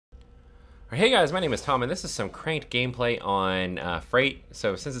Hey guys, my name is Tom, and this is some cranked gameplay on Freight.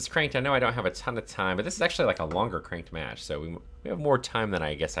 So since it's cranked, I know I don't have a ton of time, but this is actually like a longer cranked match, so we have more time than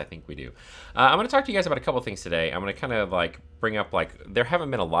I guess I think we do. I'm going to talk to you guys about a couple things today. I'm going to kind of like bring up there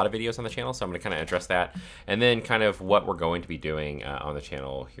haven't been a lot of videos on the channel, so I'm going to kind of address that, and then kind of what we're going to be doing on the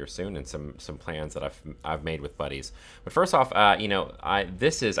channel here soon, and some plans that I've made with buddies. But first off,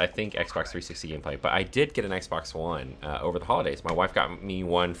 this is I think Xbox 360 gameplay, but I did get an Xbox One over the holidays. My wife got me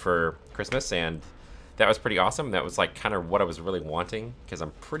one for Christmas, and that was pretty awesome. That was like kind of what I was really wanting because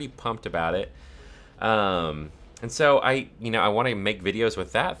I'm pretty pumped about it. And so I want to make videos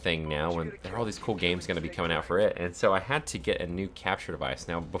with that thing now when there are all these cool games going to be coming out for it. And so I had to get a new capture device.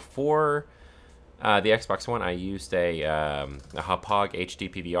 Now before the Xbox One, I used a Hauppauge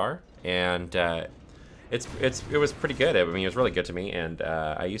HD PVR, and it was pretty good. I mean, it was really good to me, and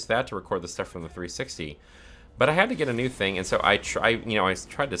I used that to record the stuff from the 360. But I had to get a new thing, and so I tried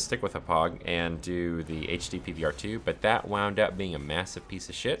to stick with Hauppauge and do the HD PVR2, but that wound up being a massive piece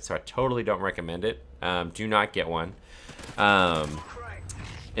of shit, so I totally don't recommend it. Do not get one.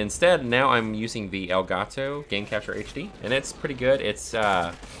 Instead, now I'm using the Elgato Game Capture HD, and it's pretty good. It's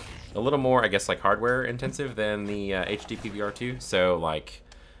a little more, I guess, like hardware intensive than the HD PVR2, so like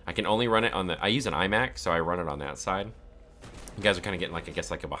I can only run it on I use an iMac, so I run it on that side. You guys are kind of getting like, I guess,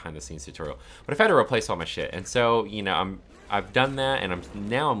 like a behind the scenes tutorial. But I've had to replace all my shit, and so I've done that, and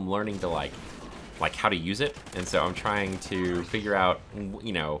now I'm learning to like how to use it, and so I'm trying to figure out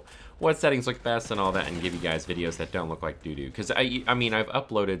what settings look best and all that, and give you guys videos that don't look like doo-doo. Because I mean I've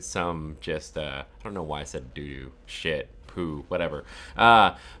uploaded some just I don't know why I said doo-doo, shit, poo, whatever.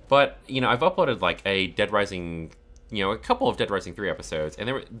 But I've uploaded like a Dead Rising, a couple of Dead Rising 3 episodes, and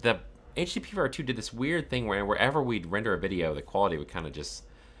the HD PVR2 did this weird thing where wherever we'd render a video, the quality would kind of just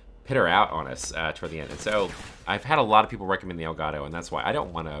peter out on us toward the end. And so I've had a lot of people recommend the Elgato, and that's why I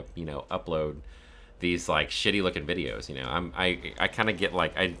don't want to, upload these like shitty looking videos. I kind of get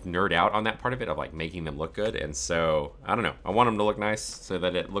like, I nerd out on that part of it, of like making them look good. And so I don't know, I want them to look nice so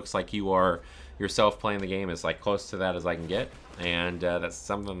that it looks like you are yourself playing the game, as like close to that as I can get. And that's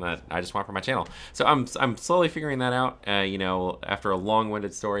something that I just want for my channel. So I'm slowly figuring that out, after a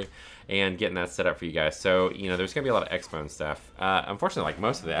long-winded story, and getting that set up for you guys. So, there's gonna be a lot of X-Bone stuff. Unfortunately, like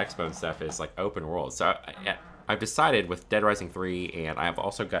most of the X-Bone stuff is like open world. So I've decided with Dead Rising 3, and I've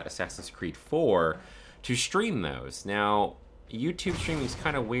also got Assassin's Creed 4 to stream those. Now, YouTube streaming is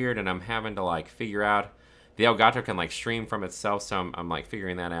kind of weird, and I'm having to like figure out, the Elgato can like stream from itself, so I'm like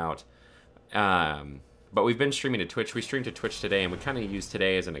figuring that out. But we've been streaming to Twitch. We streamed to Twitch today, and we kind of use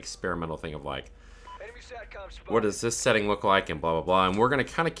today as an experimental thing of like, what does this setting look like, and blah, blah, blah. And we're going to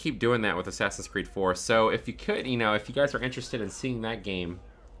kind of keep doing that with Assassin's Creed 4. So if you could, if you guys are interested in seeing that game,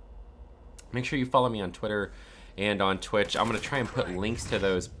 make sure you follow me on Twitter and on Twitch. I'm going to try and put links to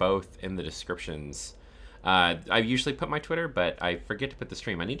those both in the descriptions. I usually put my Twitter, but I forget to put the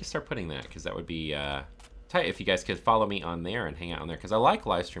stream. I need to start putting that, because that would be tight if you guys could follow me on there and hang out on there, because I like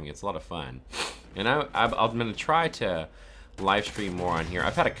live streaming. It's a lot of fun. And I'm going to try to live stream more on here.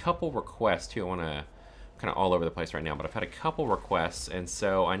 I've had a couple requests too. I want to kind of all over the place right now, but I've had a couple requests, and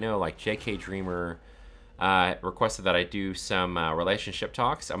so I know like JK Dreamer requested that I do some relationship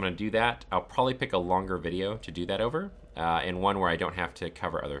talks. I'm going to do that. I'll probably pick a longer video to do that over, and one where I don't have to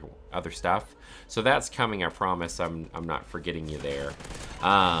cover other stuff. So that's coming, I promise. I'm not forgetting you there.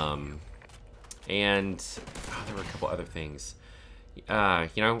 And there were a couple other things.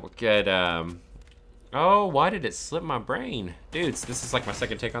 Good. Oh, why did it slip my brain? Dudes, this is like my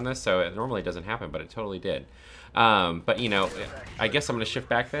second take on this, so it normally doesn't happen, but it totally did. But, I guess I'm going to shift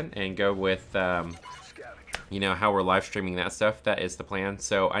back then and go with, how we're live streaming that stuff. That is the plan.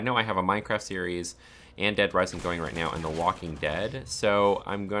 So I know I have a Minecraft series and Dead Rising going right now, and The Walking Dead. So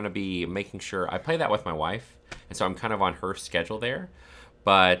I'm going to be making sure, I play that with my wife, and so I'm kind of on her schedule there.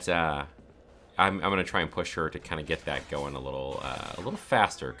 But, I'm going to try and push her to kind of get that going a little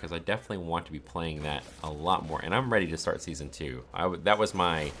faster, because I definitely want to be playing that a lot more. And I'm ready to start Season 2. That was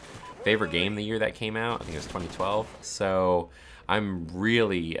my favorite game the year that came out. I think it was 2012. So I'm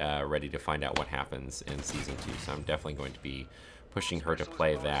really ready to find out what happens in Season 2. So I'm definitely going to be pushing her to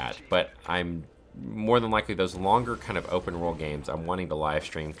play that. But I'm more than likely, those longer kind of open world games, I'm wanting to live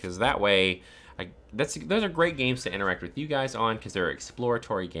stream, because that way, those are great games to interact with you guys on, because they're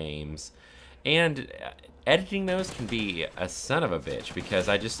exploratory games. And editing those can be a son of a bitch, because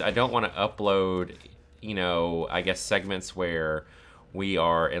I don't want to upload, I guess segments where we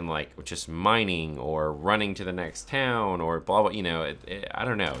are in like just mining or running to the next town or blah, blah, I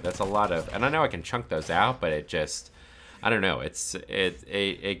don't know. That's a lot of, and I know I can chunk those out, but it just, I don't know.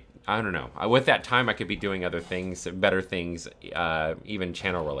 It I don't know. With that time, I could be doing other things, better things, even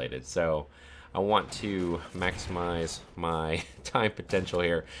channel related. So I want to maximize my time potential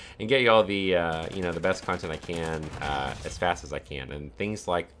here and get you all the the best content I can as fast as I can. And things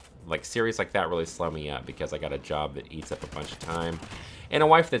like series like that really slow me up because I got a job that eats up a bunch of time and a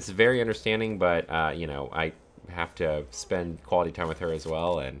wife that's very understanding. But I have to spend quality time with her as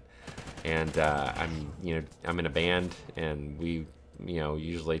well. And I'm in a band, and we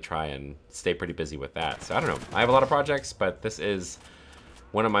usually try and stay pretty busy with that. So I don't know. I have a lot of projects, but this is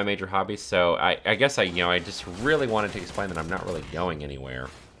one of my major hobbies. So I guess I just really wanted to explain that I'm not really going anywhere.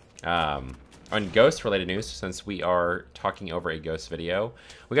 On Ghost related news, since we are talking over a Ghost video,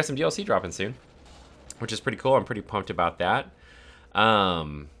 we got some DLC dropping soon, which is pretty cool. I'm pretty pumped about that. Yeah,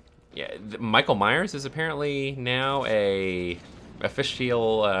 Michael Myers is apparently now a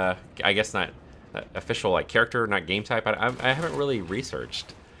official, I guess not official like character, not game type. I haven't really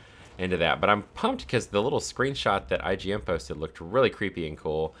researched into that, but I'm pumped because the little screenshot that IGN posted looked really creepy and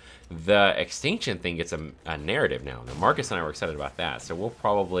cool. The extinction thing gets a narrative now. Now Marcus and I were excited about that, so we'll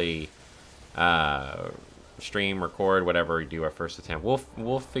probably stream, record, whatever, do our first attempt.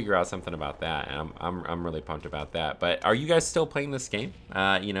 We'll figure out something about that, and I'm really pumped about that. But are you guys still playing this game?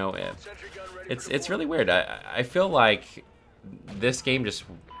 It's really weird. I feel like this game just,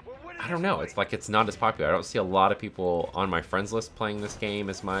 I don't know, it's like it's not as popular. I don't see a lot of people on my friends list playing this game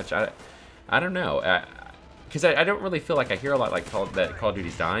as much. I don't know, because I don't really feel like I hear a lot like that Call of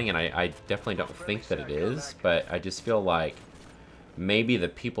Duty's dying, and I definitely don't think that it is, but I just feel like maybe the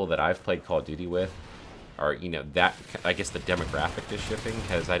people that I've played Call of Duty with are, that, I guess the demographic is shifting,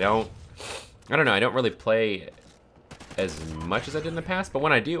 because I don't know, I don't really play as much as I did in the past, but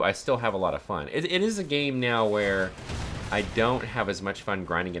when I do, I still have a lot of fun. It is a game now where I don't have as much fun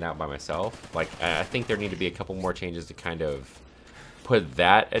grinding it out by myself. Like, I think there need to be a couple more changes to kind of put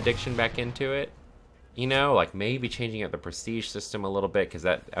that addiction back into it. Like maybe changing out the prestige system a little bit, because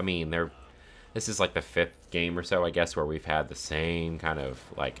that, I mean, this is like the 5th game or so, I guess, where we've had the same kind of,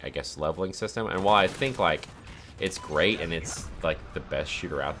 like, I guess, leveling system. And while I think, like, it's great and it's, like, the best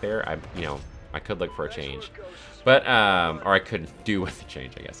shooter out there, I could look for a change. But, or I could do with the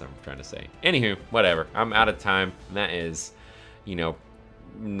change, I guess I'm trying to say. Anywho, whatever. I'm out of time. And that is,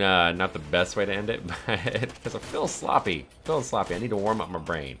 not the best way to end it, but because I feel sloppy. I need to warm up my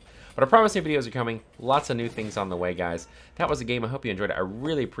brain. But I promise new videos are coming. Lots of new things on the way, guys. That was a game. I hope you enjoyed it. I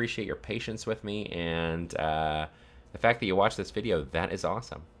really appreciate your patience with me, and the fact that you watched this video, that is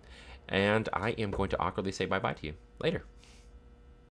awesome. And I am going to awkwardly say bye-bye to you. Later.